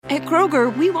At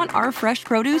Kroger, we want our fresh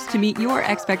produce to meet your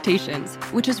expectations,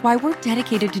 which is why we're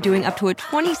dedicated to doing up to a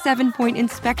 27-point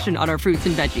inspection on our fruits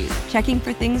and veggies, checking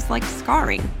for things like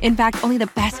scarring. In fact, only the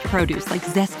best produce like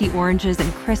zesty oranges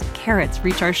and crisp carrots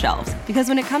reach our shelves. Because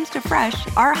when it comes to fresh,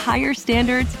 our higher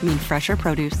standards mean fresher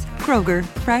produce. Kroger,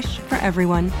 fresh for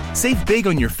everyone. Save big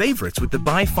on your favorites with the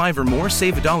Buy 5 or More,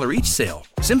 Save $1 each sale.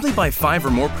 Simply buy 5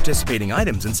 or more participating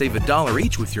items and save $1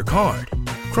 each with your card.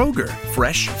 Kroger,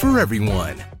 fresh for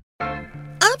everyone.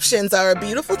 Options are a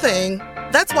beautiful thing.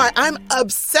 That's why I'm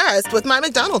obsessed with my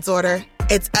McDonald's order.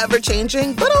 It's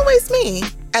ever-changing, but always me.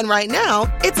 And right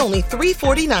now, it's only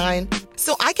 $3.49.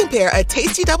 So I can pair a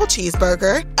tasty double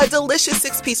cheeseburger, a delicious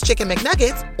 6-piece chicken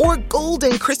McNuggets, or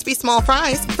golden crispy small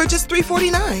fries for just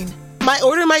 $3.49. My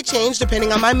order might change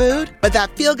depending on my mood, but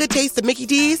that feel-good taste of Mickey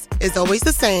D's is always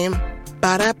the same.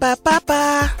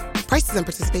 Ba-da-ba-ba-ba. Prices and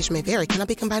participation may vary. Cannot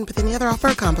be combined with any other offer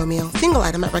or combo meal. Single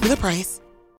item at regular price.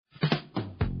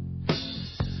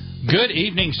 Good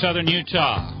evening, Southern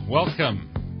Utah. Welcome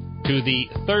to the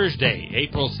Thursday,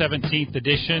 April 17th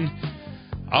edition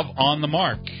of On the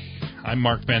Mark. I'm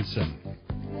Mark Benson.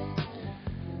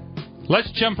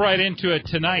 Let's jump right into it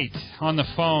tonight on the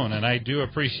phone, and I do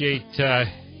appreciate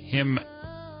him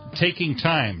taking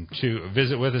time to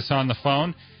visit with us on the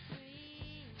phone.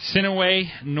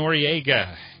 Sinaway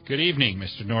Noriega. Good evening,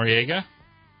 Mr. Noriega.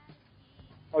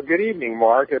 Well, good evening,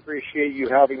 Mark. I appreciate you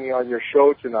having me on your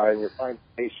show tonight and your fine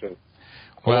patience.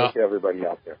 Well, to everybody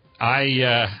out there.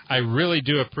 I really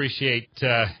do appreciate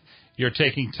your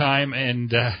taking time,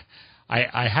 and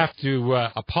I have to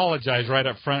apologize right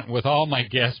up front with all my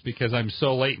guests because I'm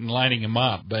so late in lining them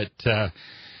up. But,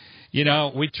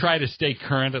 we try to stay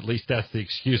current. At least that's the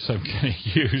excuse I'm going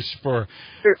to use for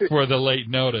the late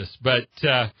notice. But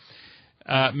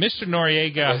Mr.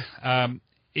 Noriega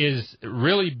is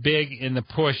really big in the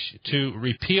push to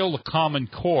repeal the Common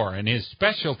Core, and his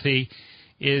specialty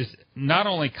is not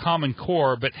only Common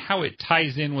Core, but how it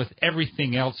ties in with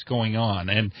everything else going on.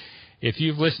 And if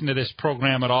you've listened to this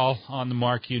program at all on the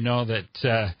Mark, you know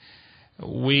that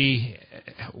we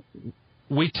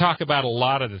talk about a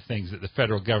lot of the things that the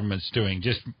federal government's doing.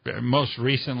 Just most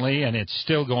recently, and it's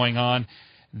still going on,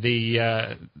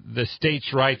 the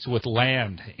states' rights with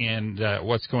land and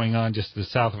what's going on just to the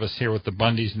south of us here with the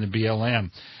Bundys and the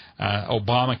BLM,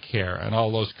 Obamacare, and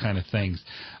all those kind of things.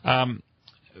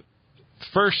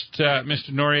 First,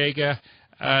 Mr. Noriega,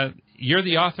 you're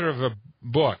the author of a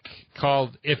book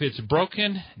called "If It's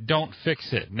Broken, Don't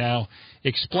Fix It." Now,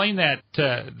 explain that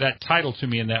title to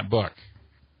me in that book.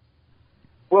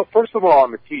 Well, first of all,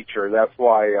 I'm a teacher. That's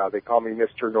why they call me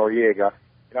Mr. Noriega.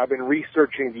 And I've been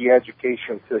researching the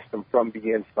education system from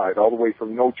the inside, all the way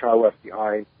from No Child Left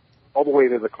Behind, all the way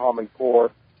to the Common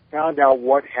Core. Found out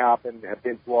what happened, have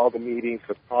been to all the meetings,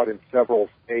 have taught in several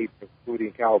states,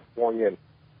 including California and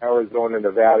Arizona,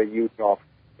 Nevada, Utah,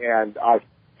 and I've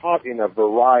taught in a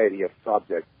variety of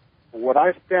subjects. What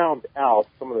I found out,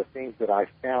 some of the things that I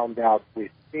found out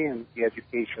within the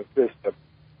education system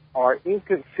are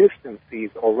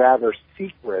inconsistencies, or rather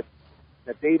secrets,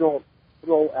 that they don't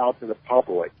throw out to the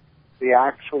public. They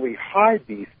actually hide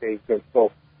these things, and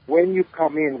so when you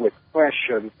come in with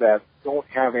questions that don't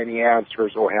have any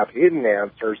answers or have hidden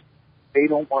answers, they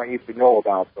don't want you to know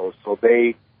about those, so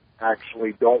they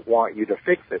actually don't want you to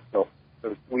fix it. So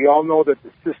we all know that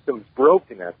the system's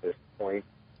broken at this point,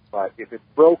 but if it's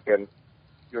broken,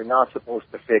 you're not supposed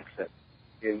to fix it.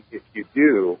 And if you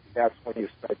do, that's when you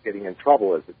start getting in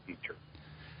trouble as a teacher.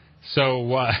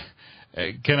 So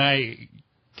can I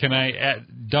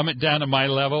dumb it down to my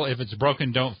level? If it's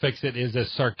broken, don't fix it is a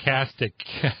sarcastic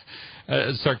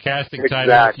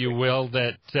title, if you will,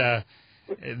 that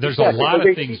there's a lot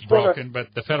of things broken,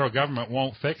 but the federal government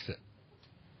won't fix it.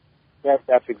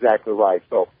 That's exactly right.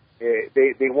 So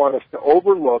they want us to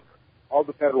overlook all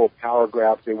the federal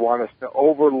paragraphs. They want us to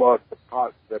overlook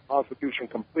the Constitution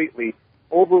completely,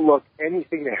 overlook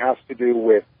anything that has to do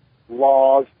with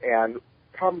laws, and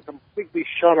completely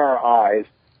shut our eyes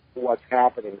to what's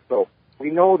happening. So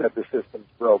we know that the system's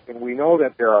broken. We know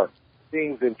that there are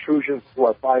things, intrusions to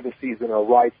our privacies and our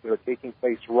rights that are taking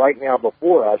place right now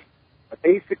before us. But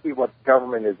basically what the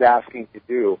government is asking to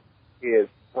do is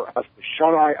for us to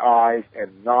shut our eyes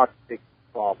and not fix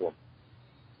the problem.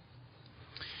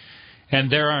 And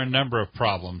there are a number of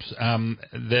problems.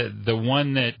 The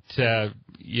one that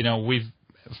we've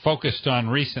focused on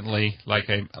recently, like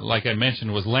I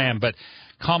mentioned, was land. But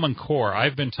Common Core,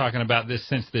 I've been talking about this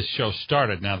since this show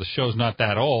started. Now the show's not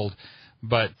that old,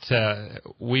 but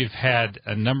we've had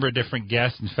a number of different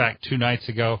guests. In fact, 2 nights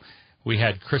ago we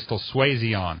had Crystal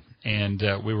Swayze on, and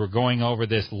we were going over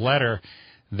this letter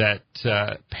that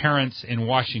parents in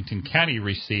Washington County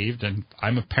received, and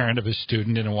I'm a parent of a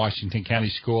student in a Washington County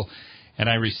school, and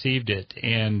I received it,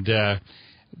 and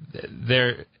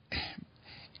there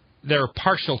are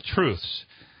partial truths.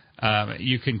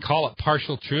 You can call it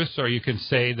partial truths, or you can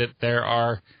say that there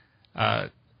are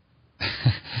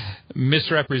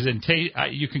misrepresentation.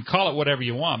 You can call it whatever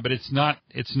you want, but it's not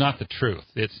the truth.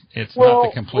 It's not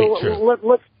the complete truth.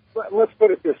 Let's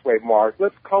put it this way, Mark.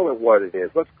 Let's call it what it is.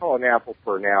 Let's call an apple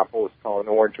for an apple. Let's call an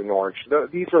orange an orange.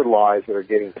 These are lies that are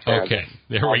getting sent. Okay,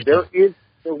 there we go.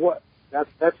 That's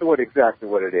exactly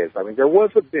what it is. I mean, there was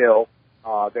a bill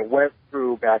that went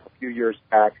through back a few years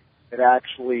back that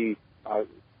actually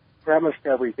premised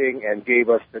everything and gave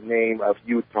us the name of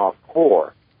Utah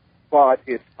Core. But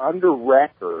it's under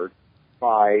record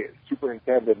by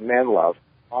Superintendent Menlove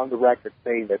on the record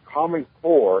saying that Common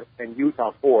Core and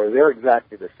Utah Core, they're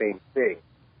exactly the same thing.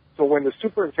 So when the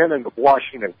superintendent of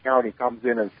Washington County comes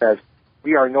in and says,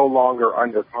 we are no longer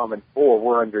under Common Core,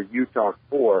 we're under Utah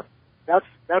Core, that's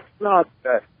not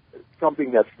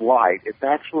something that's lied. It's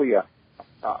actually a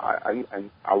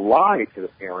lie to the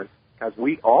parents, because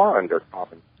we are under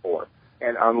Common Core.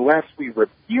 And unless we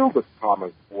repeal the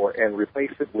Common Core and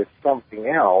replace it with something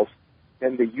else,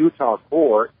 then the Utah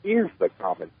Core is the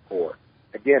Common Core.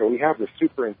 Again, we have the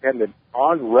superintendent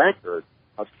on record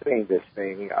of saying this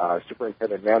thing,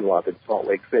 Superintendent Menlove in Salt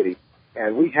Lake City,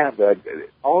 and we have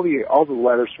all the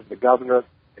letters from the governor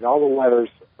and all the letters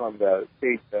from the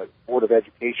state Board of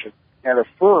Education that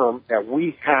affirm that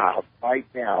we have right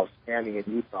now standing in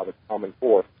Utah the Common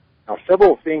Core. Now,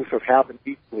 several things have happened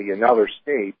equally in other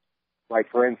states. Like,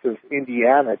 for instance,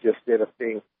 Indiana just did a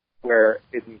thing where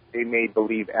they made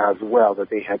believe as well that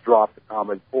they had dropped the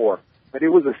Common Core. But it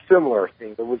was a similar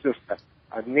thing. There was just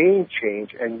a name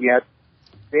change, and yet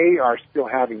they are still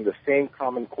having the same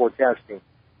Common Core testing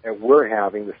that we're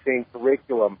having, the same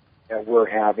curriculum that we're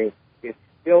having. It's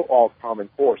still all Common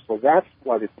Core. So that's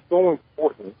what is so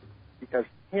important, because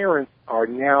parents are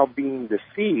now being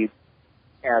deceived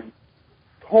and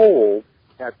told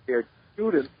that their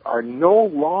students are no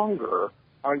longer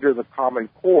under the Common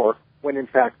Core when in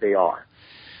fact they are.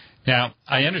 Now,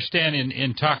 I understand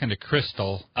in talking to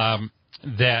Crystal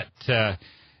that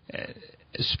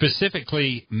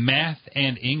specifically math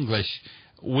and English,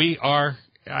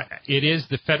 it is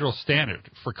the federal standard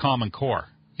for Common Core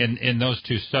in those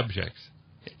two subjects.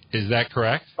 Is that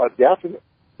correct? Definitely.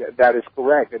 That is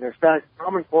correct. And in fact,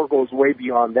 Common Core goes way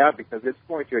beyond that, because it's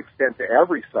going to extend to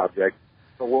every subject.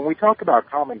 So when we talk about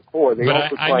Common Core, they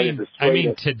also try to dissuade I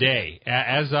mean today,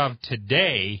 as of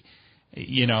today,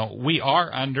 we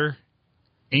are under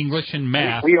English and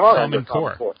math, we are Common under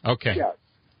Core. Core. Okay.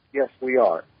 Yes, we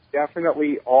are.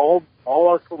 Definitely all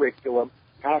our curriculum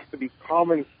has to be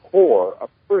Common Core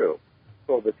approved.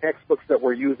 So the textbooks that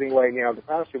we're using right now in the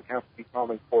classroom have to be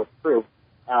Common Core approved,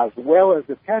 as well as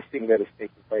the testing that is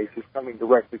taking place is coming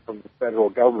directly from the federal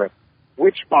government,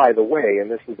 which, by the way,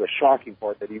 and this is a shocking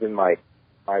part that even my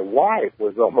wife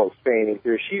was almost fainting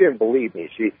through. She didn't believe me.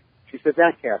 She said,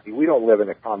 that can't be. We don't live in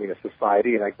a communist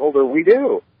society. And I told her, we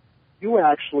do. You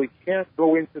actually can't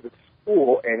go into the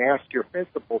school and ask your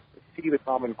principals to see the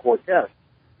Common Core test.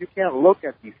 You can't look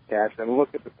at these tests and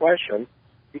look at the questions,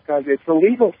 because it's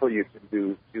illegal for you to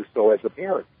do so as a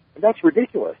parent. And that's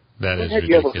ridiculous. That is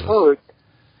ridiculous.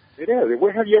 It is.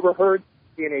 Where have you ever heard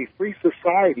in a free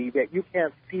society that you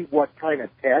can't see what kind of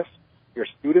tests your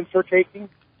students are taking?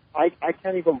 I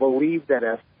can't even believe that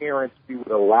as parents we would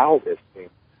allow this thing.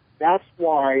 That's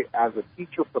why, as a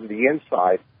teacher from the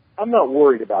inside, I'm not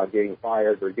worried about getting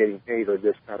fired or getting paid or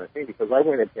this kind of thing, because I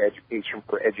went into education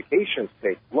for education's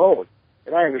sake alone.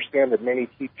 And I understand that many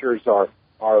teachers are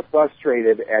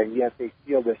frustrated, and yet they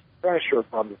feel this pressure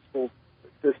from the school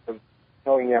system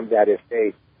telling them that if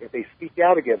they speak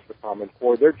out against the Common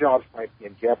Core, their jobs might be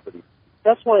in jeopardy.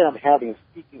 That's why I'm having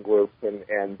speaking groups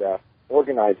and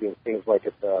organizing things like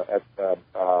at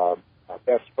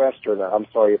Best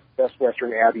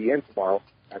Western Abbey Inn tomorrow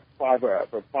at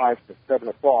from 5 to 7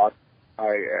 o'clock.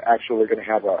 We're going to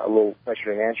have a little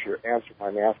question and answer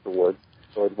time afterwards,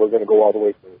 so we're going to go all the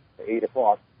way to 8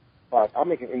 o'clock. But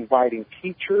I'm inviting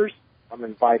teachers, I'm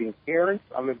inviting parents,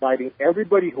 I'm inviting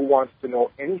everybody who wants to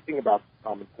know anything about the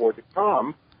Common Core to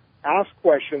come, ask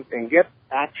questions, and get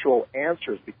actual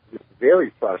answers, because it's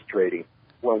very frustrating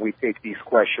when we take these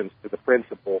questions to the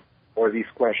principal or these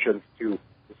questions to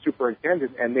the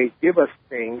superintendent, and they give us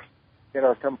things that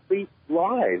are complete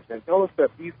lies and tell us that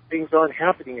these things aren't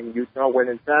happening in Utah when,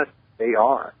 in fact, they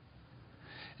are.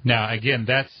 Now, again,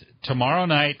 that's tomorrow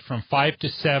night from 5 to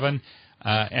 7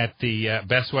 at the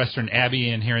Best Western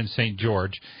Abbey Inn here in St.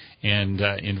 George, and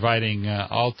inviting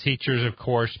all teachers, of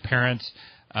course, parents,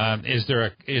 Is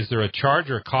there a charge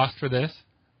or a cost for this?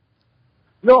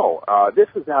 No, this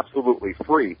is absolutely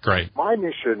free. Great. My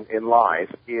mission in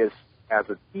life is, as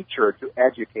a teacher, to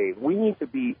educate. We need to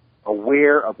be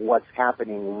aware of what's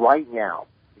happening right now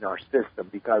in our system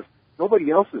because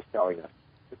nobody else is telling us.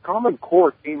 The Common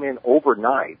Core came in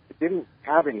overnight. It didn't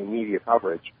have any media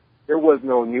coverage. There was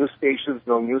no news stations,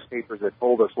 no newspapers that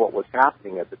told us what was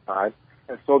happening at the time,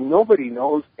 and so nobody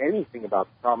knows anything about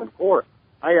the Common Core.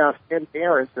 I asked 10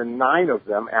 parents, and 9 of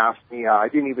them asked me, I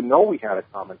didn't even know we had a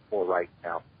Common Core right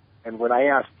now. And when I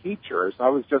asked teachers, I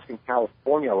was just in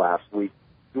California last week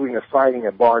doing a signing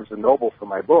at Barnes & Noble for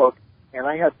my book, and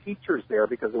I had teachers there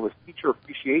because it was Teacher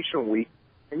Appreciation Week,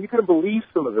 and you couldn't believe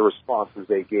some of the responses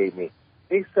they gave me.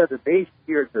 They said that they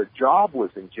feared their job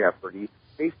was in jeopardy.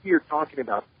 They feared talking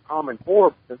about the Common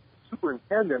Core because the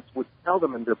superintendents would tell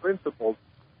them and their principals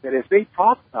that if they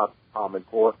talked about the Common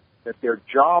Core, that their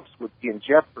jobs would be in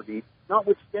jeopardy,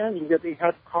 notwithstanding that they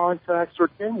had contracts or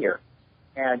tenure.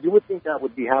 And you would think that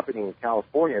would be happening in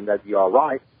California and that'd be all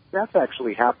right. That's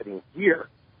actually happening here.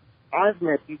 I've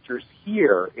met teachers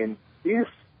here in this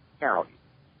county,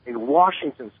 in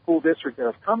Washington School District, that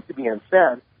have come to me and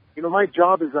said, you know, my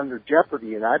job is under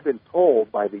jeopardy, and I've been told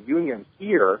by the union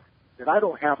here that I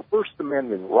don't have First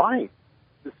Amendment rights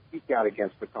to speak out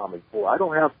against the Common Core. I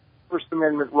don't have First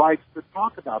Amendment rights to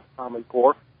talk about the Common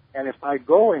Core, and if I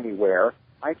go anywhere,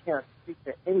 I can't speak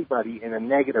to anybody in a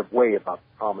negative way about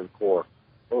the Common Core.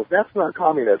 So if that's not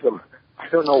communism, I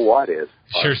don't know what is.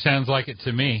 Sure sounds like it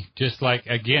to me. Just like,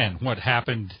 again, what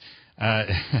happened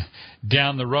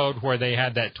down the road where they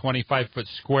had that 25-foot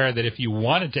square that if you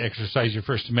wanted to exercise your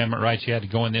First Amendment rights, you had to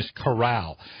go in this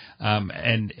corral.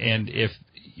 And if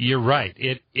you're right,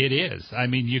 it is. I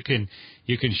mean, you can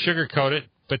sugarcoat it,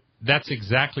 but that's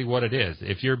exactly what it is.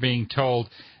 If you're being told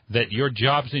that your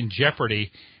job's in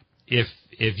jeopardy, if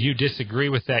you disagree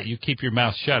with that, you keep your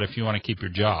mouth shut if you want to keep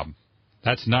your job.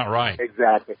 That's not right.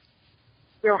 Exactly.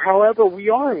 You know, however, we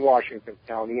are in Washington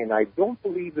County, and I don't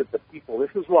believe that the people,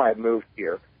 this is why I moved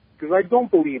here, because I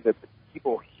don't believe that the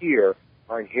people here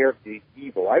are inherently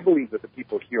evil. I believe that the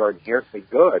people here are inherently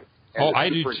good. And I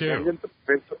do too.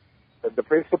 The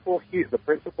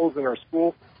principals in our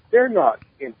school, they're not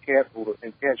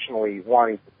intentionally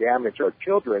wanting to damage our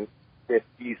children with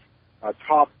these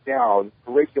top-down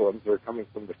curriculums that are coming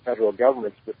from the federal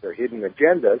governments with their hidden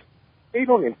agendas. They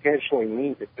don't intentionally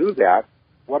mean to do that.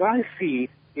 What I see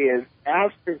is,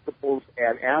 as principals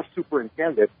and as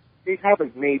superintendents, they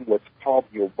haven't made what's called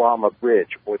the Obama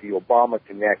Bridge or the Obama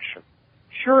Connection.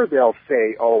 Sure, they'll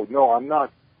say, "Oh no, I'm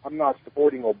not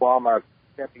supporting Obama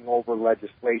stepping over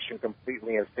legislation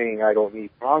completely and saying I don't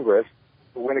need Congress."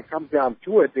 But when it comes down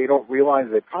to it, they don't realize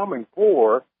that Common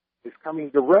Core is coming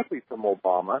directly from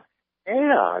Obama,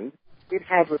 and it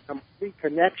has a complete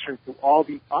connection to all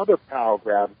the other power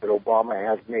grabs that Obama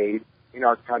has made in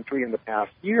our country in the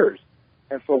past years.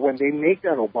 And so when they make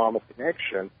that Obama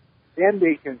connection, then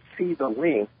they can see the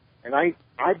link. And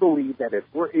I believe that if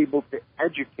we're able to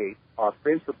educate our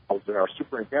principals and our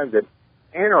superintendents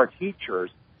and our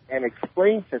teachers and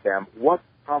explain to them what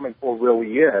Common Core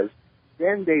really is,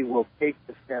 then they will take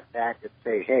the step back and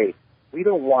say, hey, we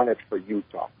don't want it for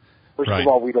Utah. First Right. of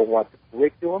all, we don't want the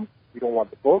curriculum, we don't want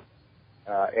the book,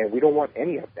 and we don't want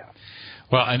any of that.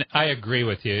 Well, and I agree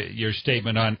with you, your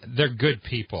statement on they're good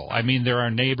people. I mean, they're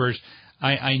our neighbors.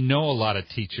 I know a lot of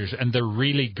teachers, and they're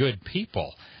really good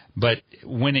people. But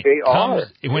when it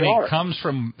comes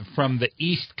from the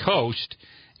East Coast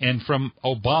and from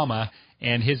Obama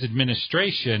and his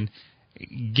administration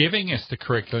giving us the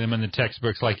curriculum and the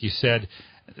textbooks, like you said,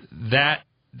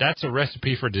 that's a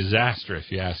recipe for disaster, if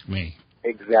you ask me.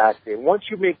 Exactly. And once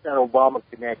you make that Obama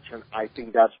connection, I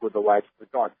think that's where the lights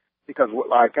click on. Because,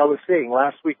 like I was saying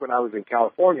last week when I was in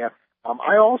California,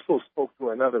 I also spoke to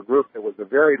another group that was a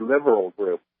very liberal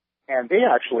group, and they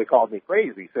actually called me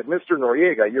crazy. Said, Mr.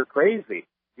 Noriega, you're crazy,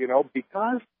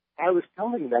 because I was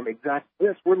telling them exactly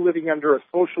this. We're living under a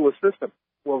socialist system.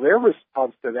 Well, their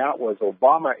response to that was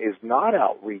Obama is not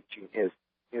outreaching his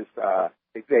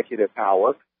executive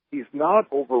power. He's not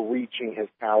overreaching his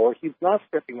power. He's not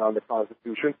stepping on the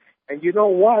Constitution. And you know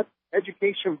what?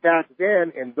 Education back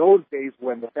then, in those days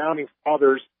when the Founding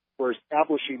Fathers were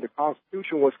establishing the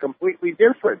Constitution, was completely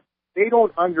different. They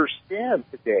don't understand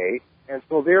today, and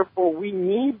so therefore we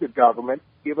need the government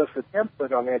to give us a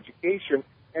template on education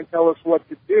and tell us what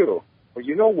to do. Well,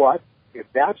 you know what? If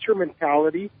that's your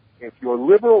mentality, if your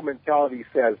liberal mentality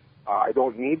says, I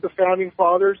don't need the Founding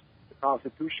Fathers, the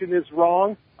Constitution is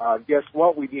wrong, guess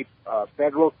what? We need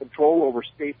federal control over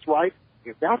states' rights.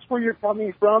 If that's where you're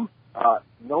coming from,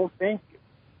 no thank you.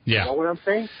 Yeah. You know what I'm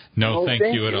saying? No thank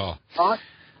you at all.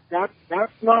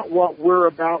 that's not what we're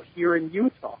about here in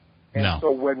Utah. And No.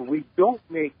 so when we don't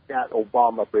make that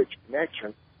Obama Bridge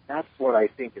connection, that's what I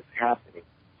think is happening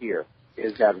here,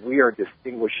 is that we are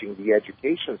distinguishing the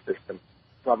education system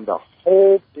from the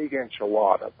whole big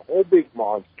enchilada, the whole big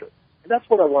monster. And that's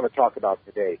what I want to talk about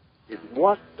today, is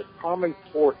what the Common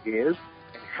Core is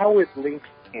and how it links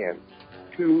in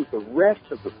to the rest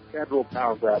of the federal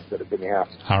power grabs that have been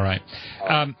happening. All right.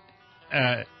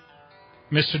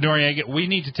 Mr. Noriega, we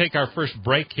need to take our first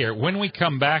break here. When we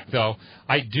come back, though,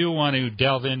 I do want to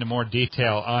delve into more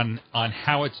detail on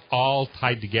how it's all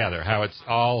tied together, how it's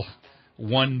all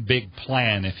one big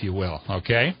plan, if you will.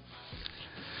 Okay?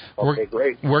 Okay,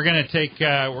 great. We're going to take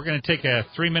a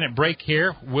 3-minute break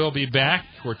here. We'll be back.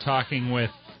 We're talking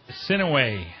with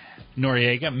Sinaway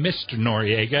Noriega, Mr.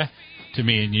 Noriega, to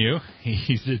me and you.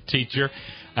 He's a teacher.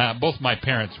 Both my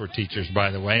parents were teachers,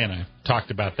 by the way, and I've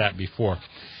talked about that before.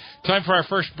 Time for our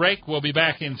first break. We'll be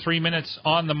back in 3 minutes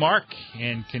on the mark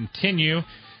and continue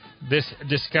this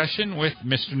discussion with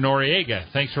Mr. Noriega.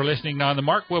 Thanks for listening to On the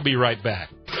Mark. We'll be right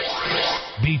back.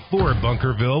 Before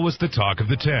Bunkerville was the talk of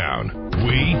the town,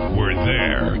 we were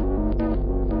there.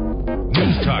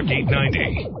 News Talk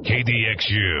 890,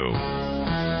 KDXU.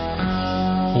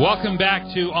 Welcome back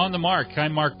to On the Mark.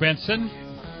 I'm Mark Benson.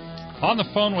 On the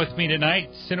phone with me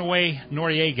tonight, Sinaway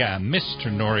Noriega,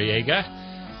 Mr. Noriega.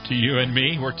 To you and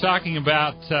me. We're talking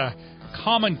about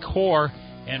Common Core,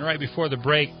 and right before the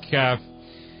break,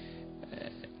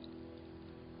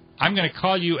 I'm going to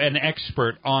call you an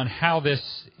expert on how this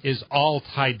is all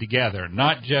tied together,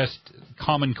 not just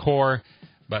Common Core,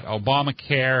 but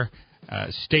Obamacare,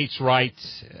 states'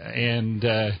 rights, and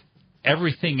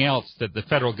everything else that the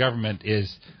federal government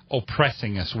is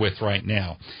oppressing us with right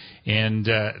now. And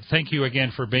thank you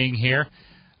again for being here.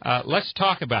 Let's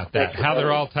talk about that, how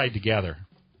they're all tied together.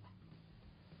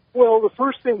 Well, the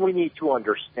first thing we need to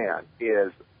understand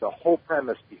is the whole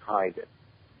premise behind it.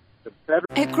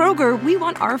 At Kroger, we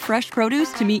want our fresh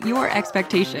produce to meet your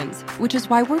expectations, which is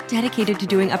why we're dedicated to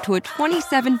doing up to a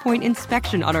 27-point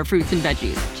inspection on our fruits and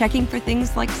veggies, checking for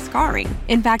things like scarring.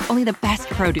 In fact, only the best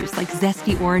produce like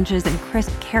zesty oranges and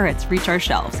crisp carrots reach our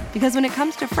shelves, because when it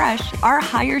comes to fresh, our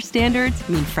higher standards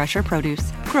mean fresher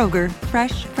produce. Kroger,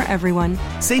 fresh for everyone.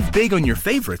 Save big on your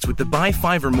favorites with the Buy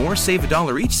 5 or More Save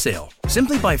 $1 each sale.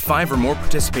 Simply buy 5 or more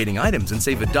participating items and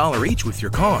save $1 each with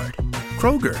your card.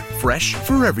 Kroger, fresh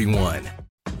for everyone.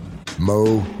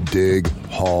 Mow, dig,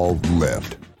 haul,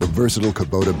 lift. The versatile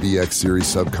Kubota BX Series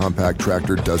subcompact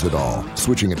tractor does it all.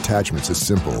 Switching attachments is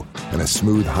simple, and a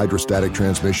smooth hydrostatic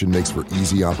transmission makes for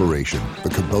easy operation. The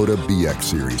Kubota BX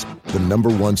Series, the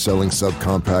 #1 selling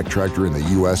subcompact tractor in the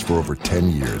U.S. for over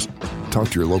 10 years. Talk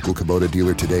to your local Kubota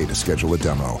dealer today to schedule a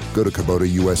demo. Go to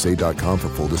KubotaUSA.com for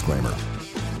full disclaimer.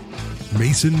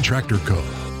 Mason Tractor Co.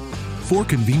 4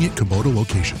 convenient Kubota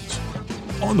locations.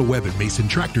 On the web at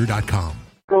masontractor.com.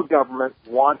 Federal government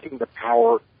wanting the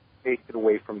power taken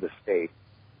away from the state.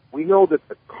 We know that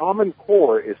the Common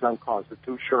Core is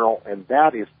unconstitutional, and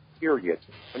that is period.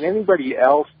 When anybody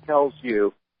else tells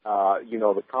you,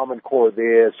 the Common Core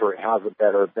this, or it has a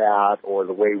better that, or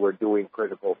the way we're doing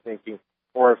critical thinking,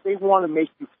 or if they want to make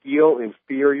you feel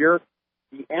inferior,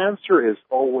 the answer is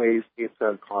always it's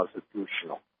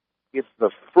unconstitutional. It's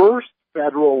the first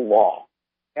federal law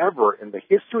ever in the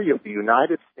history of the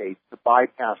United States to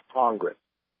bypass Congress,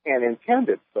 and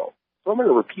intended so. So I'm going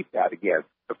to repeat that again.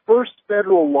 The first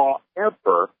federal law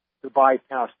ever to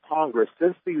bypass Congress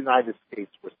since the United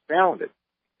States was founded.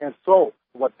 And so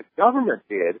what the government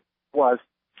did was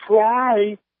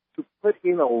try to put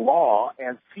in a law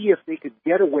and see if they could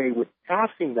get away with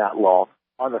passing that law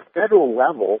on a federal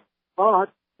level, but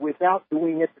without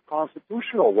doing it the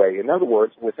constitutional way. In other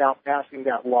words, without passing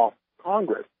that law to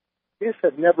Congress. This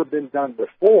had never been done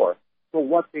before. So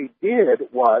what they did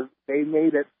was they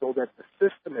made it so that the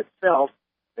system itself,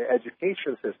 the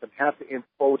education system, had to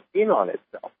implode in on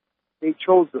itself. They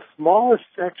chose the smallest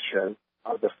section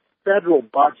of the federal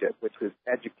budget, which was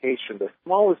education, the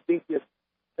smallest, biggest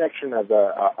section of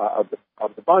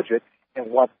the budget, and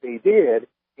what they did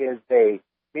is they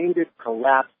made it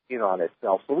collapse in on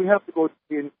itself. So we have to go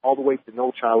in all the way to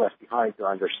No Child Left Behind to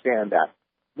understand that.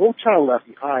 No Child Left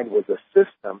Behind was a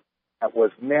system that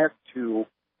was meant to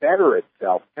better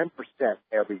itself 10%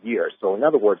 every year. So in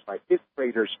other words, my fifth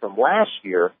graders from last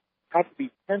year had to be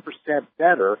 10%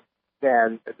 better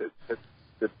than the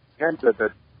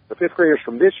fifth graders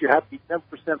from this year have to be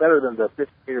 10% better than the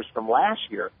fifth graders from last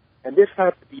year. And this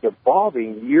has to be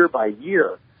evolving year by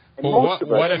year. And well,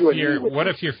 what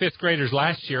if your fifth graders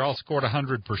last year all scored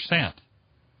 100%?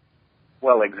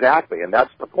 Well, exactly, and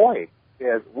that's the point,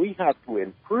 is we have to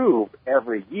improve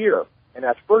every year. And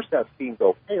at first that seemed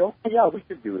okay, yeah, we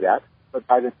could do that. But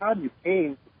by the time you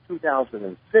came to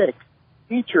 2006,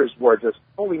 teachers were just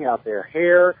pulling out their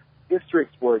hair,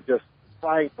 districts were just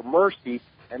crying for mercy,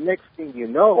 and next thing you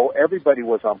know, everybody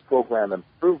was on program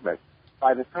improvement.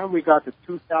 By the time we got to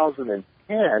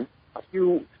 2010, a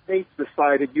few states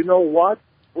decided, you know what,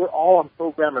 we're all on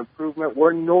program improvement.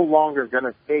 We're no longer going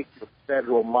to take the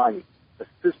federal money. The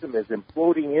system is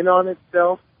imploding in on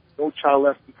itself. No Child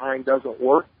Left Behind doesn't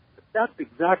work. But that's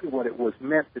exactly what it was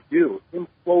meant to do,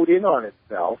 implode in on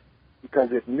itself,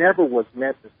 because it never was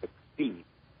meant to succeed.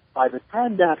 By the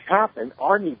time that happened,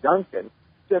 Arne Duncan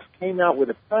just came out with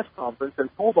a press conference and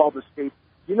told all the states,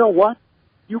 you know what,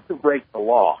 you can break the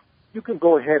law. You can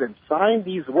go ahead and sign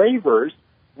these waivers.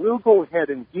 We'll go ahead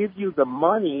and give you the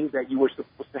money that you were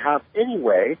supposed to have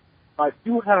anyway, but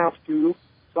you have to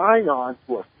sign on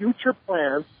to a future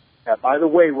plan that, by the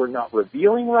way, we're not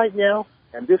revealing right now,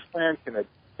 and this plan can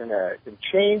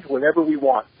change whenever we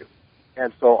want to.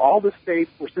 And so all the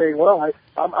states were saying, well,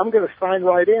 I'm going to sign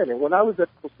right in. And when I was at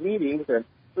those meetings and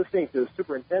listening to the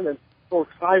superintendent so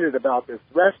excited about this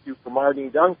rescue from Arne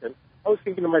Duncan, I was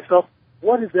thinking to myself,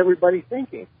 what is everybody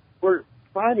thinking? We're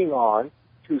signing on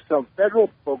to some federal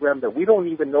program that we don't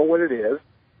even know what it is,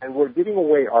 and we're giving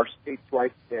away our state's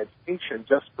right to education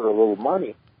just for a little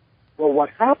money. Well, what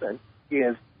happened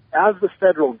is, as the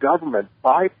federal government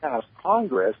bypassed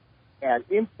Congress and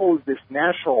imposed this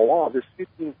national law, this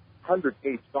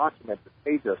 1,500-page document that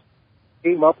they just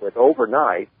came up with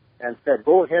overnight and said,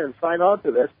 go ahead and sign on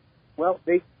to this, well,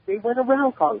 they went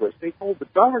around Congress. They told the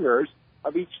governors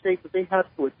of each state that they had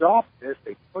to adopt this.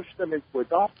 They pushed them into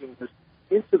adopting this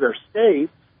into their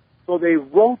states. So they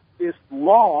wrote this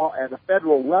law at a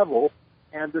federal level,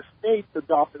 and the states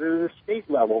adopted it at a state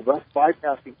level, thus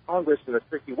bypassing Congress in a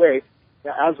tricky way.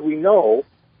 Now, as we know,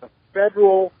 the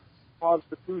federal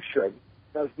Constitution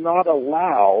does not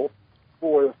allow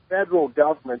for the federal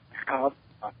government to have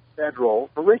a federal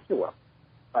curriculum.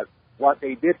 But what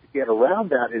they did to get around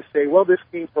that is say, well, this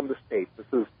came from the states. This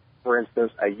is, for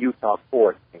instance, a Utah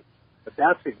court thing. But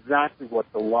that's exactly what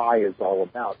the lie is all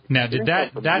about. Now, did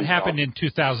that happen in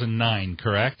 2009,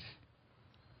 correct?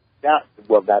 That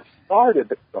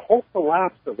started, the whole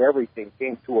collapse of everything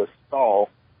came to a stall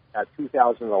at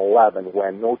 2011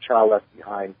 when No Child Left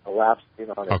Behind collapsed in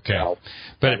on itself.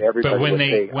 But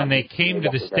when they came to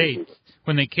the states,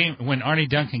 when Arne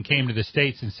Duncan came to the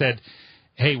states and said,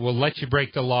 "Hey, we'll let you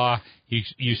break the law.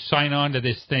 You sign on to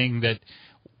this thing that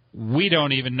we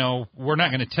don't even know. We're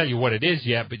not going to tell you what it is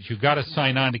yet, but you've got to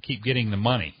sign on to keep getting the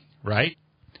money, right?"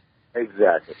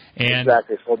 Exactly.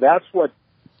 Exactly. So that's what.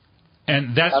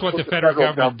 And that's what the federal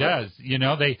government does. You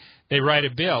know, they write a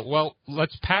bill. Well,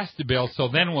 let's pass the bill, so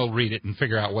then we'll read it and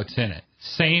figure out what's in it.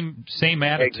 Same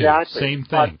attitude, exactly. Same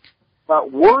thing.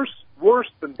 But worse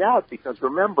than that, because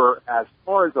remember, as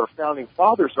far as our founding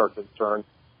fathers are concerned,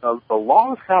 the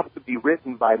laws have to be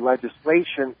written by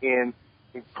legislation in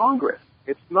Congress.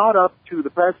 It's not up to the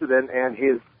president and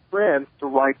his friends to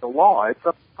write the law. It's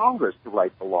up to Congress to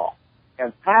write the law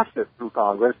and pass it through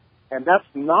Congress. And that's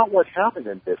not what happened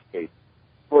in this case.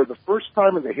 For the first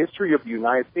time in the history of the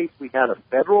United States, we had a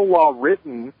federal law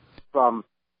written from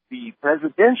the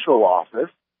presidential office,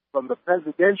 from the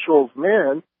presidential's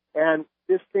men, and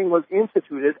this thing was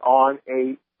instituted on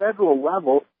a federal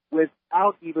level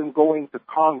without even going to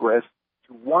Congress,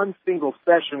 to one single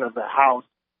session of the House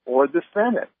or the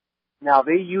Senate. Now,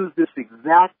 they use this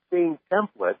exact same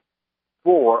template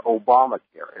for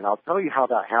Obamacare, and I'll tell you how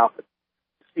that happened.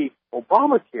 See,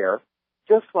 Obamacare,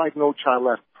 just like No Child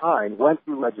Left Behind, went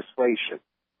through legislation,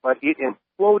 but it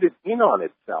imploded in on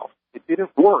itself. It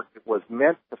didn't work. It was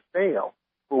meant to fail.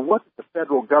 Well, what did the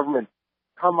federal government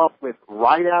come up with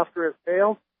right after it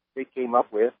failed? They came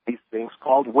up with these things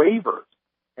called waivers.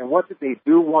 And what did they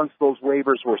do once those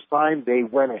waivers were signed? They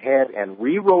went ahead and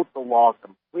rewrote the law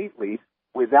completely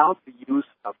without the use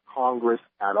of Congress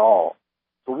at all.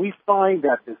 So we find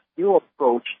that this new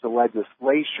approach to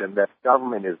legislation that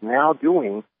government is now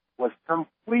doing was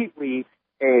completely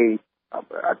a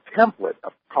template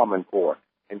of Common Core.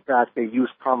 In fact, they use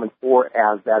Common Core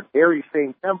as that very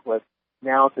same template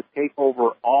now to take over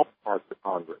all parts of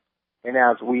Congress. And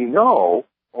as we know,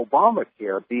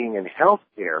 Obamacare being in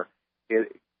healthcare,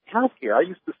 I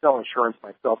used to sell insurance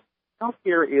myself.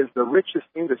 Healthcare is the richest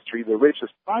industry, the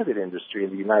richest private industry in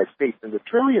the United States, in the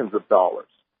trillions of dollars.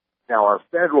 Now, our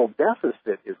federal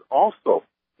deficit is also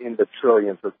in the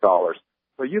trillions of dollars.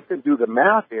 So you can do the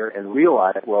math there and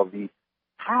realize, well, the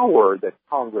power that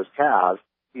Congress has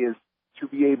is to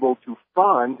be able to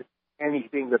fund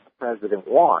anything that the president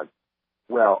wants.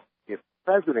 Well, if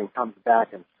the president comes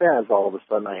back and says all of a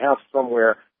sudden, I have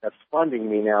somewhere that's funding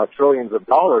me now trillions of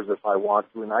dollars if I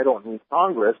want to, and I don't need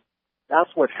Congress. That's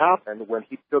what happened when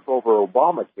he took over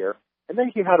Obamacare. And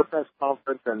then he had a press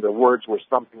conference, and the words were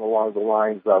something along the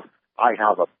lines of, I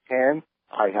have a pen,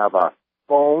 I have a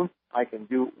phone, I can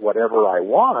do whatever I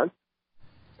want.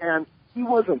 And he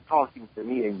wasn't talking to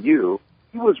me and you.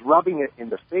 He was rubbing it in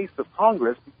the face of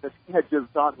Congress because he had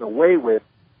just gotten away with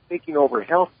taking over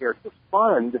health care to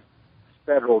fund the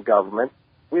federal government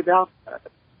without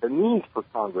the need for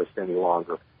Congress any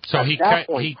longer. So he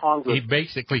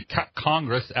basically cut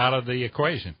Congress out of the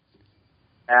equation.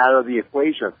 Out of the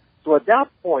equation. So at that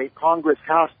point, Congress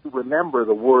has to remember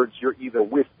the words, you're either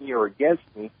with me or against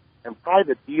me, and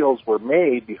private deals were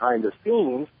made behind the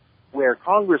scenes where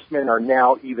congressmen are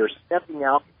now either stepping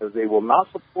out because they will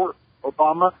not support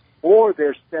Obama, or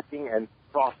they're stepping and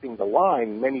crossing the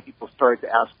line. Many people started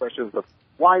to ask questions of,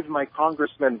 why is my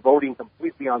congressman voting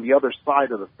completely on the other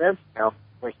side of the fence now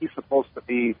when he's supposed to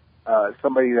be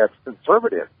somebody that's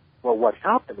conservative? Well, what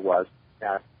happened was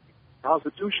that the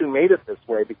Constitution made it this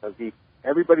way because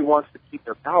everybody wants to keep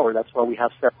their power. That's why we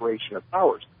have separation of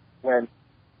powers. When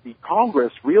the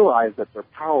Congress realized that their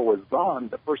power was gone,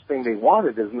 the first thing they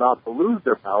wanted is not to lose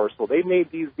their power, so they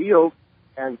made these deals.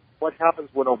 And what happens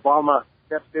when Obama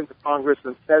steps into Congress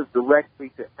and says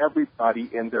directly to everybody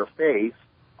in their face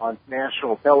on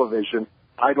national television,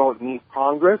 I don't need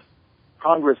Congress?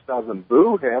 Congress doesn't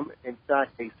boo him. In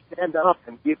fact, they stand up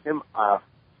and give him a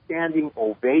standing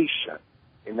ovation.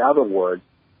 In other words,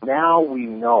 now we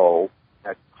know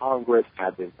that Congress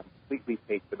had been completely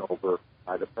taken over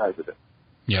by the president.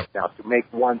 Yep. Now, to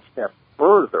make one step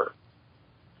further,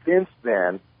 since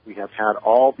then, we have had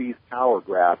all these power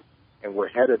grabs, and we're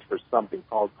headed for something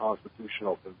called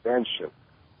Constitutional Convention.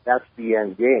 That's the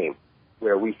end game,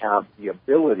 where we have the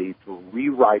ability to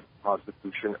rewrite the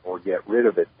Constitution or get rid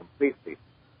of it completely.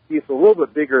 See, it's a little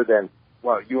bit bigger than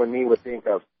what you and me would think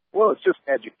of, well, it's just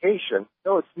education.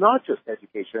 No, it's not just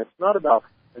education. It's not about,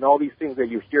 and all these things that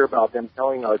you hear about them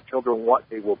telling our children what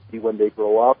they will be when they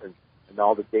grow up and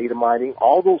all the data mining.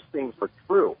 All those things are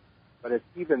true. But it's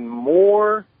even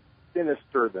more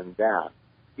sinister than that.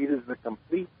 It is the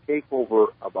complete takeover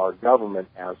of our government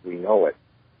as we know it.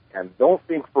 And don't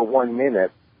think for 1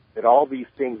 minute that all these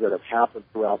things that have happened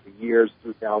throughout the years,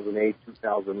 2008,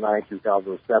 2009,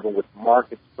 2007, with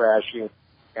markets crashing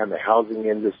and the housing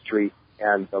industry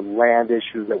and the land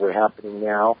issues that were happening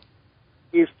now,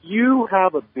 if you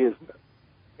have a business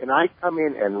and I come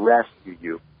in and rescue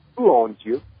you, who owns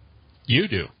you? You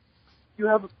do. You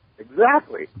have,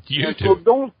 exactly. You and do. So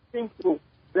don't think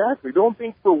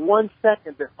for 1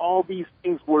 second that all these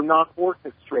things were not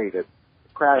orchestrated. The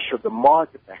crash of the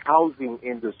market, the housing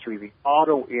industry, the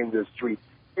auto industry,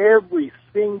 every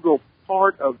single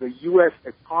part of the U.S.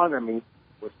 economy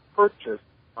was purchased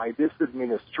by this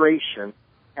administration,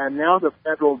 and now the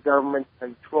federal government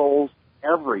controls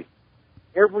everything.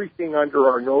 Everything under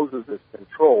our noses is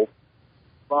controlled,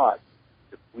 but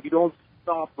if we don't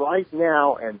stop right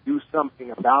now and do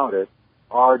something about it,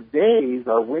 our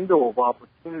window of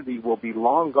opportunity will be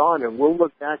long gone, and we'll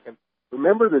look back and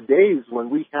remember the days when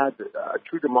we had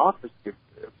true democracy,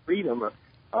 freedom,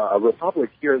 a republic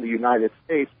here in the United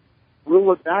States. We'll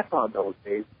look back on those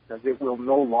days because it will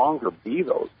no longer be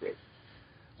those days.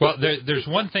 Well, there's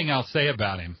one thing I'll say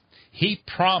about him. He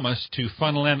promised to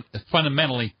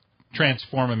fundamentally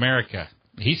transform America.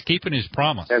 He's keeping his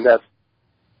promise. And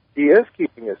he is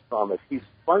keeping his promise. He's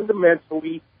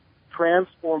fundamentally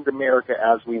transformed America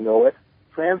as we know it,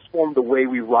 transformed the way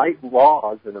we write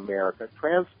laws in America,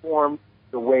 transformed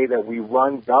the way that we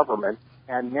run government,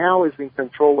 and now is in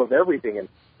control of everything. And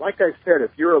like I said,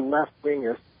 if you're a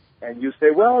left-wingist and you say,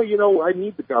 well, I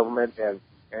need the government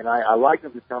and I like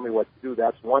them to tell me what to do,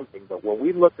 that's one thing. But when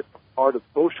we look at the part of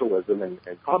socialism and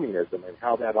communism and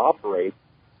how that operates,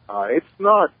 it's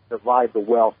not divide the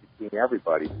wealth between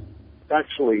everybody. It's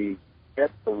actually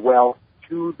get the wealth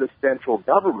to the central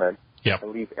government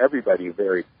and leave everybody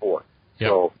very poor. Yep.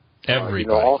 So,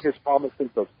 everybody. All his promises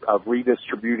of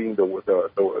redistributing the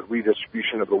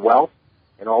redistribution of the wealth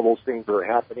and all those things that are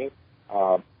happening,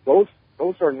 those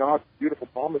are not beautiful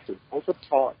promises. Those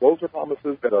are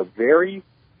promises that are very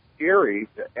scary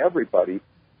to everybody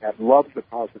that loves the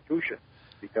Constitution,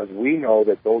 because we know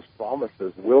that those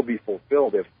promises will be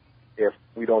fulfilled if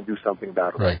we don't do something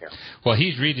about it right now. Well,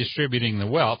 he's redistributing the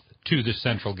wealth to the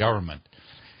central government.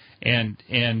 And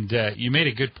you made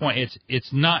a good point.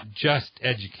 It's not just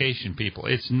education, people.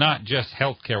 It's not just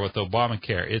health care with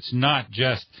Obamacare. It's not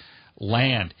just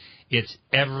land. It's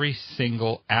every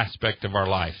single aspect of our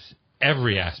lives.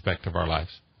 Every aspect of our lives.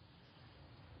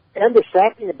 And the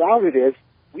sad thing about it is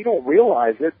we don't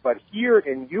realize it, but here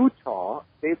in Utah,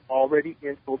 they've already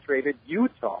infiltrated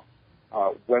Utah.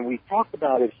 When we talk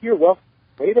about it here, well,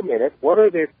 wait a minute, what are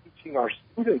they teaching our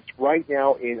students right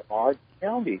now in our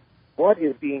county? What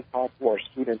is being taught to our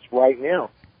students right now?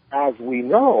 As we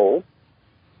know,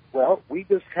 well, we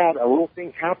just had a little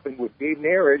thing happen with gay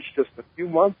marriage just a few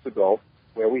months ago,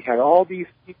 where we had all these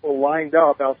people lined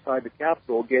up outside the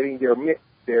Capitol getting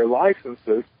their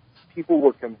licenses. People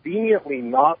were conveniently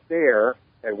not there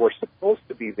that were supposed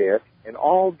to be there, and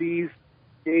all these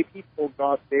gay people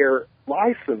got their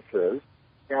licenses.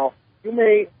 Now, you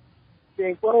may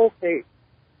think, well, okay,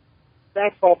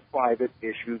 that's all private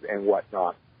issues and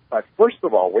whatnot. But first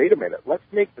of all, wait a minute. Let's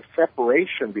make the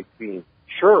separation between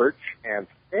church and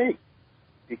state.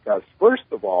 Because first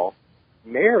of all,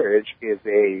 marriage is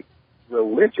a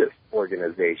religious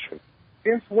organization.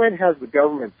 Since when has the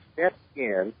government stepped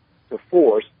in to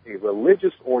force a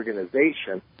religious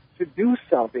organization to do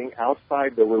something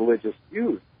outside the religious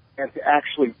views and to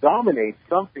actually dominate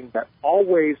something that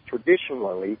always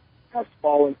traditionally has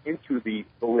fallen into the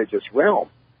religious realm?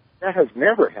 That has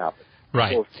never happened.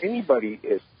 Right. So if anybody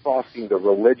is crossing the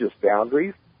religious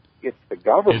boundaries, it's the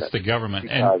government. It's the government.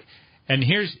 Because, and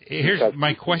here's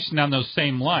my question on those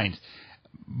same lines.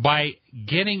 By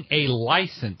getting a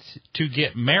license to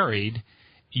get married,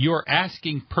 you're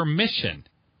asking permission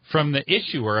from the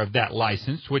issuer of that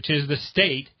license, which is the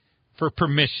state, for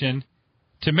permission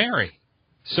to marry.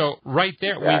 So right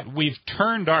there, exactly. we've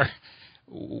turned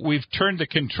the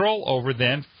control over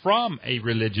then from a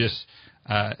religious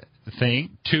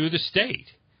thing to the state.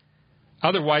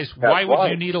 Otherwise, why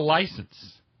would you need a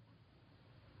license?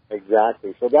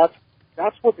 Exactly. So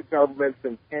that's what the government's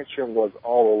intention was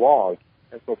all along.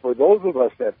 And so for those of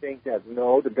us that think that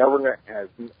no, the government has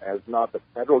not, the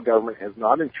federal government has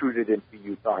not intruded into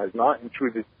Utah, has not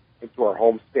intruded into our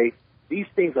home state, these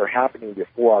things are happening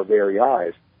before our very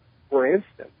eyes. For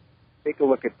instance, take a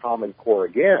look at Common Core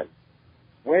again.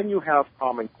 When you have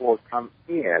Common Core come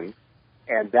in,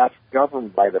 and that's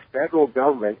governed by the federal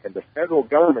government, and the federal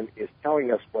government is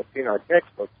telling us what's in our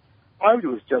textbooks. I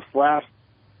was just last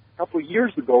couple of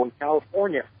years ago in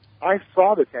California. I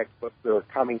saw the textbooks that are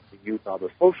coming to Utah, the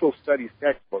social studies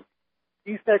textbooks.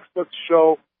 These textbooks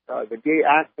show the gay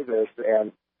activists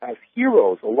and as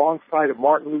heroes alongside of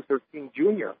Martin Luther King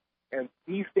Jr. And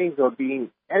these things are being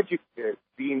educated,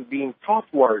 being taught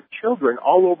to our children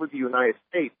all over the United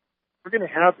States. We're going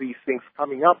to have these things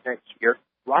coming up next year,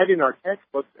 right in our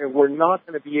textbooks, and we're not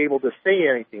going to be able to say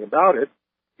anything about it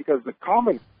because the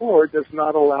Common Core does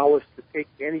not allow us to take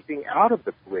anything out of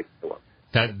the curriculum.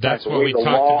 That's what we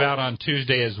talked about on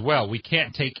Tuesday as well. We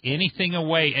can't take anything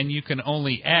away, and you can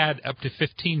only add up to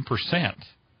 15%.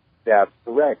 That's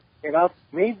correct. And I've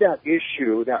made that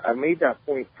issue, I made that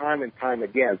point time and time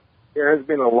again. There has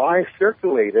been a lie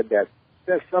circulated that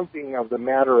says something of the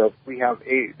matter of they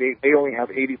only have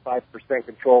 85%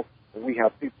 control and we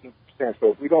have 15%.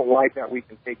 So if we don't like that, we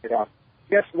can take it out.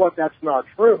 Guess what? That's not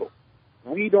true.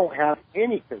 We don't have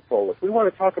any control. If we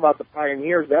want to talk about the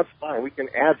pioneers, that's fine. We can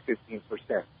add 15%.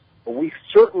 But we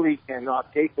certainly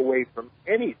cannot take away from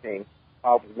anything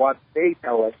of what they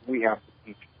tell us we have to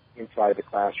teach inside the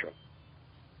classroom.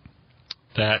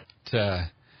 That's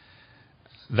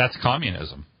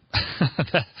communism.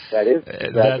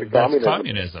 That's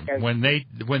communism. And when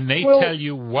they tell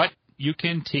you what you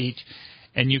can teach,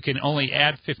 and you can only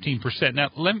add 15%. Now,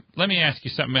 let me ask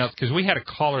you something else, because we had a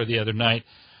caller the other night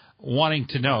wanting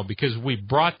to know, because we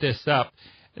brought this up,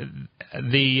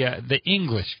 the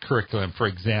English curriculum, for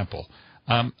example.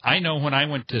 I know when I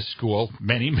went to school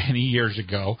many years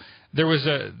ago, there was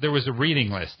a reading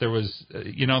list. There was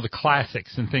the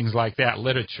classics and things like that,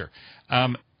 literature.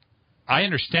 I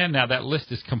understand now that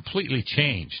list is completely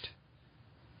changed.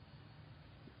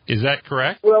 Is that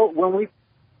correct? Well,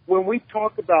 when we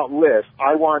talk about lists,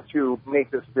 I want to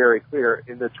make this very clear.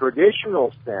 In the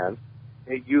traditional sense,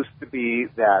 it used to be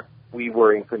that we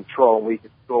were in control and we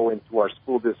could go into our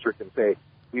school district and say,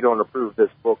 we don't approve this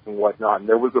book and whatnot. And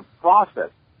there was a process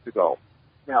to go.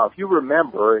 Now, if you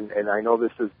remember, and I know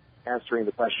this is answering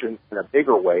the question in a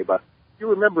bigger way, but if you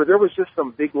remember, there was just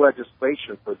some big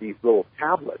legislation for these little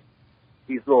tablets,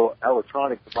 these little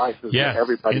electronic devices that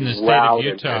everybody was loud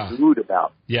and rude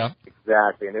about. Yeah.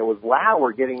 Exactly. And it was, wow,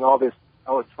 we're getting all this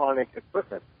electronic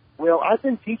equipment. Well, I've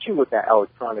been teaching with that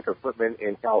electronic equipment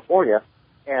in California,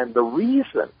 and the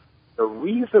reason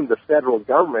the federal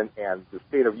government and the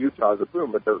state of Utah is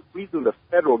approving, but the reason the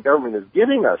federal government is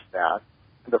giving us that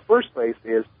in the first place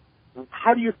is,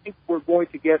 how do you think we're going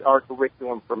to get our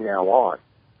curriculum from now on?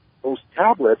 Those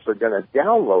tablets are going to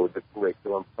download the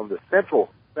curriculum from the central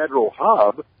federal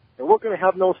hub, and we're going to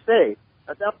have no say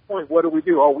At that point, what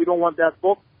do? Oh, we don't want that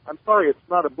book? I'm sorry, it's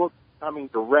not a book coming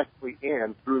directly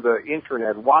in through the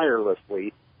internet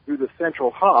wirelessly, through the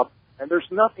central hub, and there's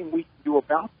nothing we can do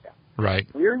about that. Right.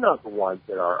 We're not the ones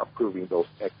that are approving those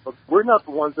textbooks. We're not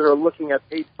the ones that are looking at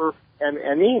paper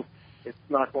and ink. It's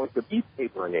not going to be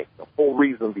paper and ink. The whole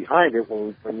reason behind it,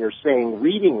 when you're saying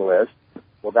reading list,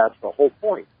 well, that's the whole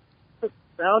point. The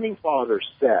founding fathers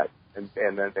said, and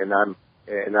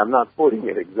I'm not quoting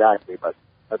it exactly, but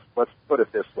let's put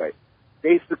it this way.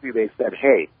 Basically, they said,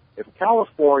 hey, if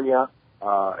California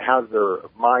has their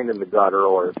mind in the gutter,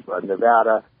 or if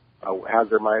Nevada has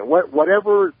their mind,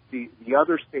 whatever the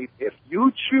other states, if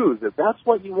you choose, if that's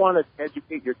what you want to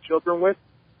educate your children with,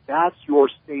 that's your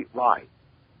state right.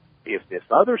 If this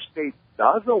other state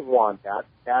doesn't want that,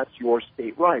 that's your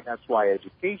state right. That's why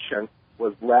education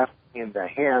was left in the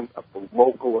hands of the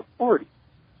local authorities,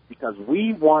 because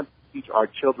we want to teach our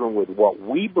children with what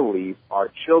we believe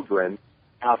our children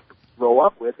have to grow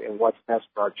up with and what's best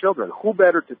for our children. Who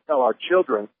better to tell our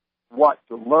children what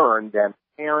to learn than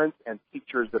parents and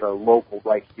teachers that are local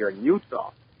right here in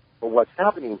Utah? But what's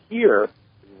happening here is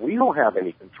we don't have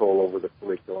any control over the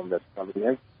curriculum that's coming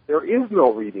in. There is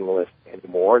no reading list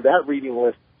anymore. That reading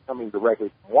list is coming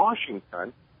directly from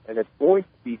Washington, and it's going to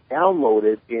be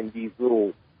downloaded in these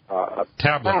little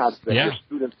tablets that your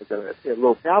students are going to,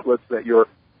 little tablets that your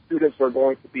students are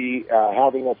going to be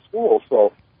having at school.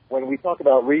 So when we talk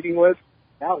about reading lists,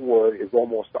 that word is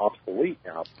almost obsolete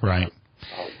now. Right.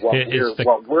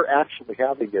 What we're actually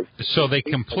having is... So they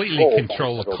completely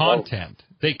control the content.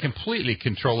 They completely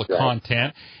control the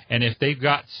content, and if they've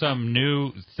got some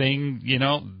new thing,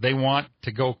 they want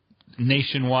to go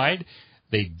nationwide,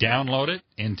 they download it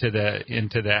into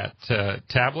that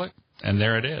tablet, and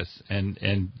there it is,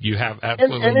 and you have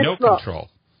absolutely no control.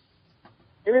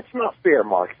 And it's not fair,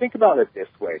 Mark. Think about it this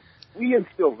way. We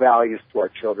instill values to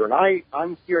our children.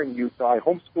 I'm here in Utah. I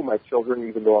homeschool my children,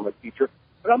 even though I'm a teacher.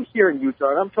 But I'm here in Utah,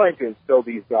 and I'm trying to instill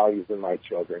these values in my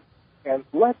children. And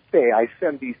let's say I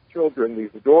send these children,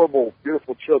 these adorable,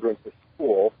 beautiful children, to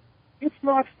school. It's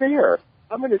not fair.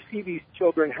 I'm going to see these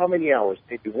children how many hours?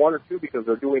 Maybe 1 or 2, because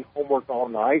they're doing homework all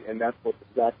night, and that's what's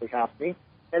exactly happening.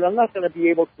 And I'm not going to be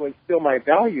able to instill my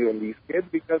value in these kids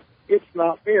because it's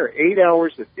not fair. 8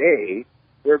 hours a day,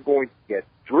 they're going to get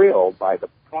drilled by the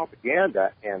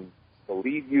propaganda, and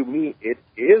believe you me, it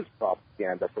is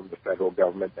propaganda from the federal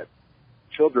government that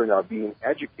children are being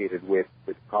educated with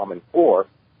Common Core.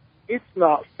 It's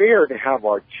not fair to have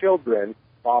our children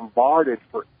bombarded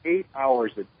for 8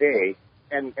 hours a day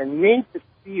and made to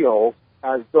feel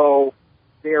as though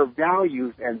their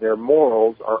values and their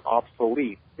morals are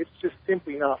obsolete. It's just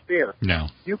simply not fair. No.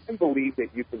 You can believe that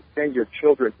you can send your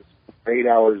children to school for 8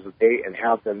 hours a day and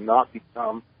have them not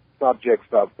become subjects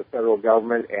of the federal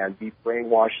government and be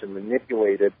brainwashed and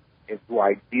manipulated into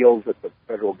ideals that the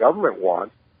federal government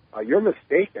wants. You're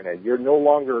mistaken, and you're no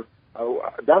longer,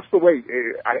 that's the way,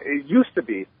 it used to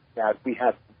be that we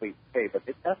had complete pay, but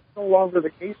that's no longer the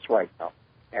case right now.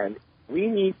 And we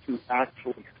need to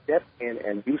actually step in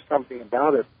and do something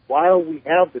about it while we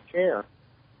have the chance.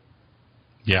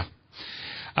 Yeah.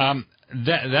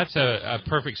 That's a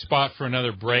perfect spot for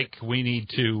another break. We need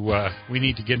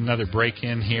to get another break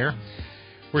in here.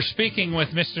 We're speaking with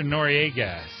Mr.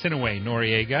 Noriega, Sinaway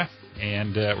Noriega,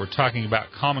 and we're talking about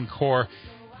Common Core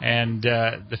and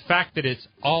the fact that it's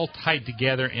all tied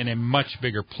together in a much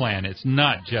bigger plan. It's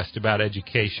not just about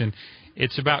education.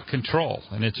 It's about control,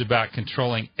 and it's about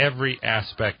controlling every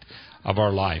aspect of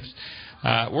our lives.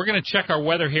 We're going to check our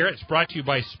weather here. It's brought to you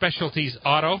by Specialties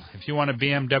Auto. If you want a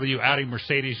BMW, Audi,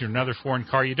 Mercedes, or another foreign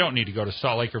car, you don't need to go to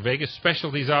Salt Lake or Vegas.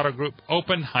 Specialties Auto Group,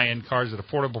 open, high-end cars at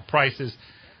affordable prices,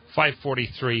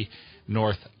 543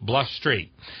 North Bluff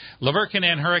Street. La Verkin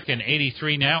and Hurricane,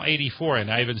 83 now, 84 in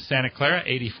Ivan, Santa Clara,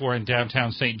 84 in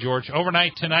downtown St. George.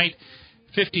 Overnight tonight,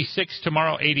 56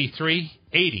 tomorrow, 83,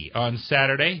 80 on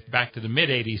Saturday, back to the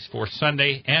mid-80s for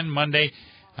Sunday and Monday,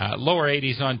 lower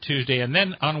 80s on Tuesday, and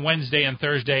then on Wednesday and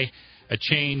Thursday, a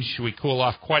change. We cool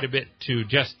off quite a bit to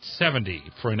just 70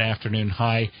 for an afternoon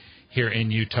high here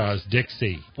in Utah's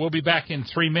Dixie. We'll be back in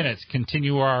 3 minutes,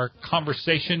 continue our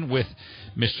conversation with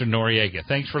Mr. Noriega.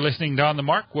 Thanks for listening to On the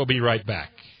Mark. We'll be right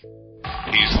back.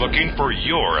 He's looking for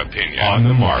your opinion. On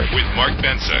the Mark with Mark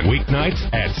Benson.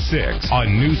 Weeknights at 6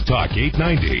 on News Talk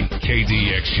 890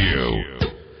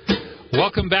 KDXU.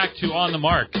 Welcome back to On the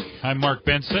Mark. I'm Mark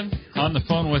Benson. On the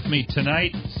phone with me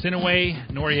tonight, Sinaway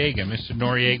Noriega, Mr.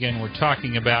 Noriega, and we're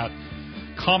talking about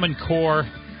Common Core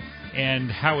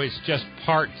and how it's just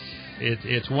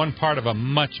it's one part of a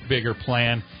much bigger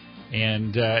plan,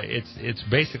 and it's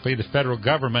basically the federal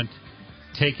government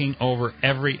taking over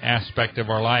every aspect of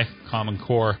our life. Common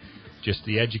Core just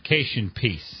the education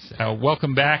piece.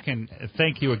 Welcome back, and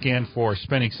thank you again for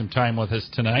spending some time with us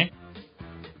tonight.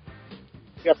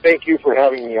 Yeah, thank you for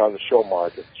having me on the show,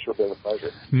 Mark. It's sure been a pleasure.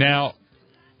 Now,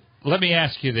 let me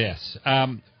ask you this.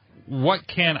 What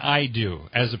can I do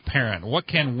as a parent? What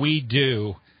can we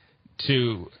do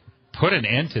to put an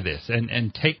end to this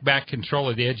and take back control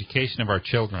of the education of our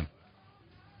children?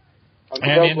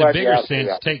 And in the bigger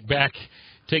sense,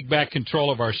 take back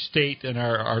control of our state and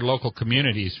our local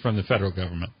communities from the federal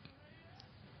government.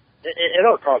 In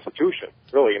our Constitution,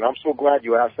 really. And I'm so glad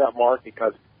you asked that, Mark,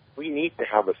 because we need to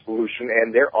have a solution,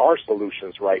 and there are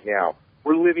solutions right now.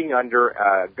 We're living under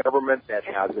a government that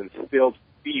has instilled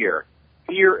fear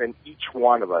in each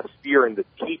one of us, fear in the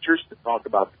teachers to talk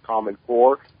about the Common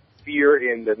Core,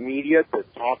 fear in the media to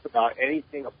talk about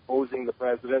anything opposing the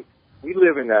president. We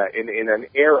live in an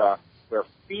era where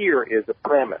fear is a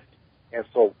premise. And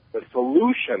so the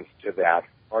solutions to that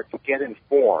are to get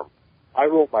informed. I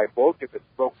wrote my book, If It's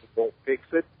Broken, Don't Fix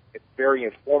It. It's very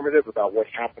informative about what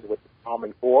happened with the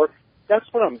Common Core. That's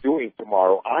what I'm doing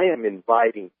tomorrow. I am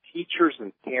inviting teachers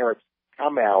and parents to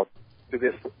come out to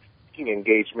this speaking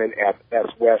engagement at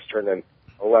Best Western and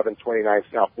 1129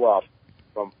 South Bluff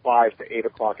from 5 to 8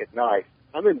 o'clock at night.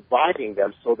 I'm inviting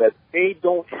them so that they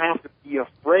don't have to be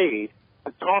afraid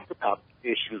to talk about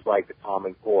issues like the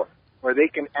Common Core, where they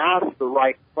can ask the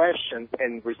right questions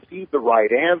and receive the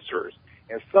right answers.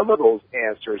 And some of those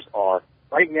answers are,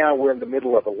 right now we're in the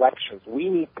middle of elections. We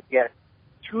need to get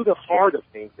to the heart of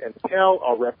things and tell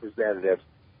our representatives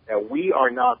that we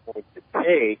are not going to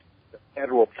take the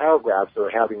federal paragraphs they're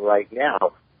having right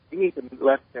now. We need to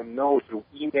let them know through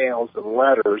emails and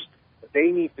letters that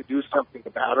they need to do something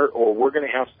about it, or we're going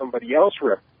to have somebody else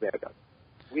represent us.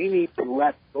 We need to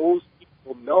let those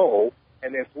people know,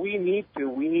 and if we need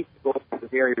to go to the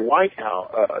very White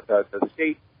House, the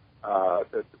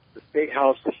state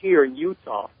house here in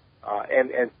Utah,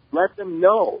 and let them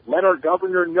know, let our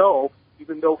governor know,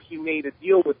 even though he made a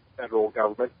deal with the federal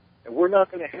government, and we're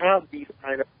not going to have these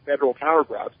kind of federal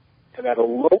paragraphs. And at a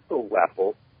local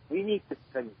level, we need to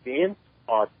convince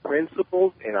our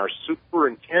principals and our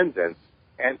superintendents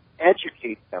and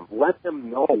educate them, let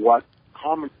them know what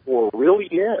Common Core really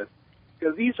is.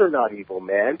 Because these are not evil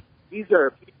men. These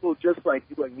are people just like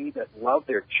you and me that love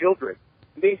their children.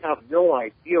 And they have no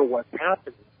idea what's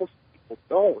happening. Most people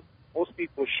don't. Most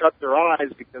people shut their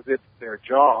eyes because it's their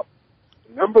job.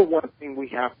 The number one thing we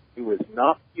have to do is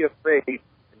not be afraid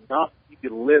and not be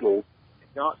belittled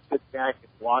and not sit back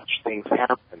and watch things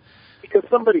happen. Because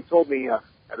somebody told me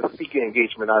at a speaking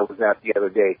engagement I was at the other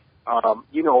day,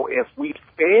 if we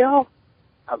fail,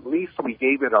 at least we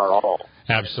gave it our all.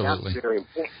 Absolutely. That's very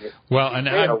important. Well,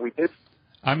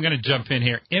 I'm going to jump in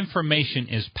here. Information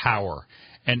is power.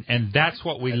 And that's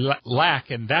what we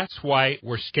lack, and that's why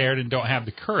we're scared and don't have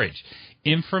the courage.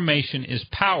 Information is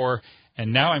power,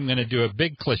 and now I'm going to do a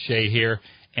big cliche here,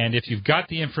 and if you've got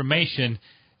the information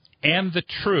and the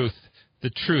truth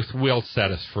will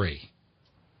set us free.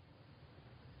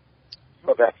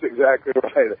 Well, that's exactly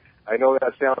right. I know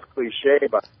that sounds cliche,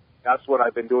 but that's what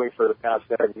I've been doing for the past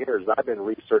 7 years. I've been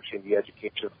researching the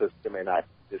education system, and I've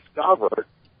discovered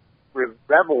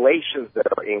revelations that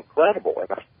are incredible,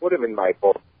 and I've put them in my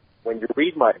book. When you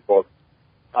read my book,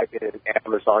 type it in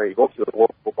Amazon, or you go to the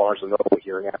local Barnes & Noble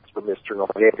here and ask for Mr.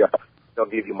 Noriega, they'll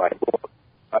give you my book.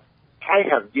 I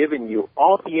have given you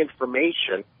all the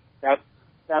information that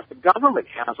the government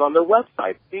has on their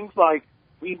website. Things like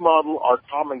we model our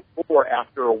Common Core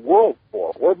after a World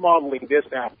Core. We're modeling this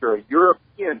after a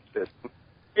European system.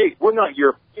 Hey, we're not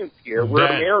Europeans here. We're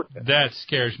Americans. That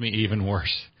scares me even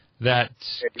worse. That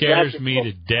scares me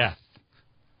to death.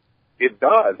 It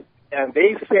does. And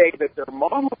they say that they're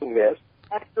modeling this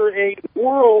after a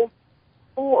World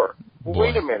War. Well,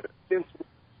 wait a minute.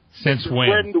 Since when?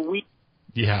 When do we...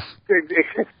 Yeah.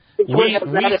 we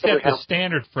set the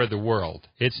standard for the world.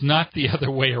 It's not the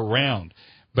other way around.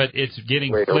 But it's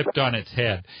getting flipped on its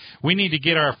head. We need to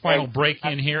get our final break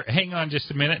in here. Hang on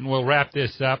just a minute, and we'll wrap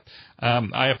this up.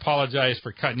 I apologize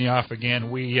for cutting you off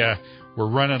again. We're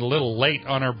running a little late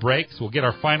on our breaks. We'll get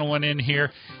our final one in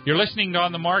here. You're listening to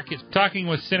On the Mark. It's Talking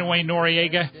with Sinaway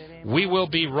Noriega. We will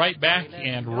be right back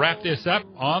and wrap this up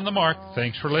on the Mark.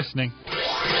 Thanks for listening.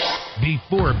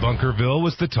 Before Bunkerville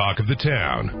was the talk of the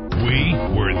town, we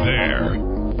were there.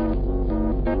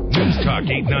 News Talk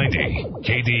 890,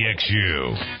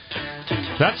 KDXU.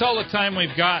 That's all the time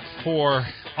we've got for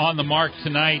On the Mark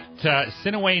tonight.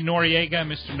 Sinaway Noriega,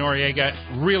 Mr. Noriega,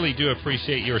 really do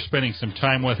appreciate your spending some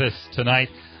time with us tonight.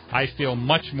 I feel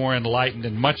much more enlightened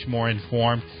and much more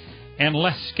informed and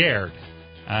less scared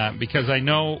because I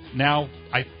know now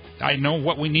I know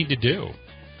what we need to do.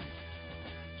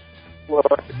 Well,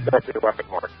 that's exactly right,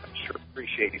 Mark. I sure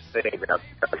appreciate you saying that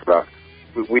because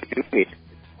we do need it.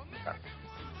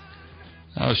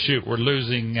 Oh shoot, we're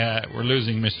losing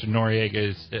Mr.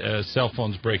 Noriega. His cell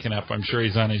phone's breaking up. I'm sure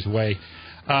he's on his way.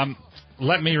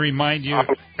 Let me remind you.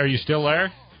 Are you still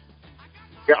there?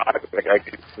 Yeah, I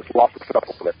just lost the cell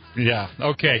phone. Yeah.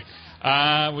 Okay.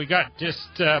 We got just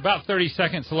about 30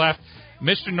 seconds left.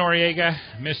 Mr. Noriega,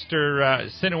 Mr.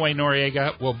 Sinaway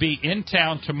Noriega, will be in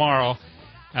town tomorrow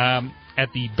at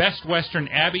the Best Western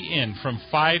Abbey Inn from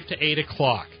 5 to 8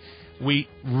 o'clock. We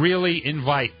really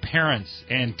invite parents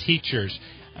and teachers.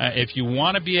 If you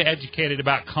want to be educated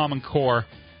about Common Core,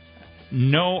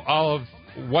 know all of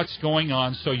what's going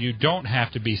on so you don't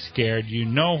have to be scared. You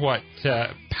know what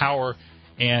power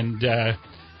and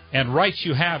rights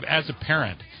you have as a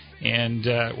parent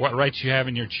and what rights you have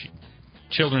in your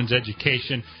children's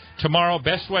education. Tomorrow,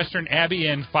 Best Western Abbey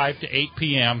Inn, 5 to 8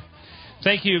 p.m.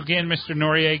 Thank you again, Mr.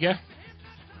 Noriega,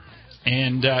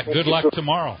 and good luck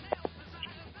tomorrow.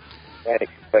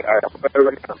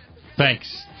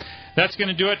 Thanks. That's going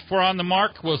to do it for On the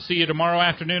Mark. We'll see you tomorrow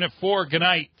afternoon at 4. Good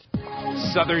night.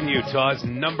 Southern Utah's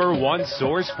 #1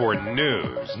 source for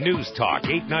news. News Talk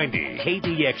 890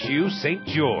 KDXU St.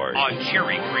 George on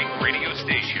Cherry Creek Radio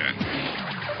Station.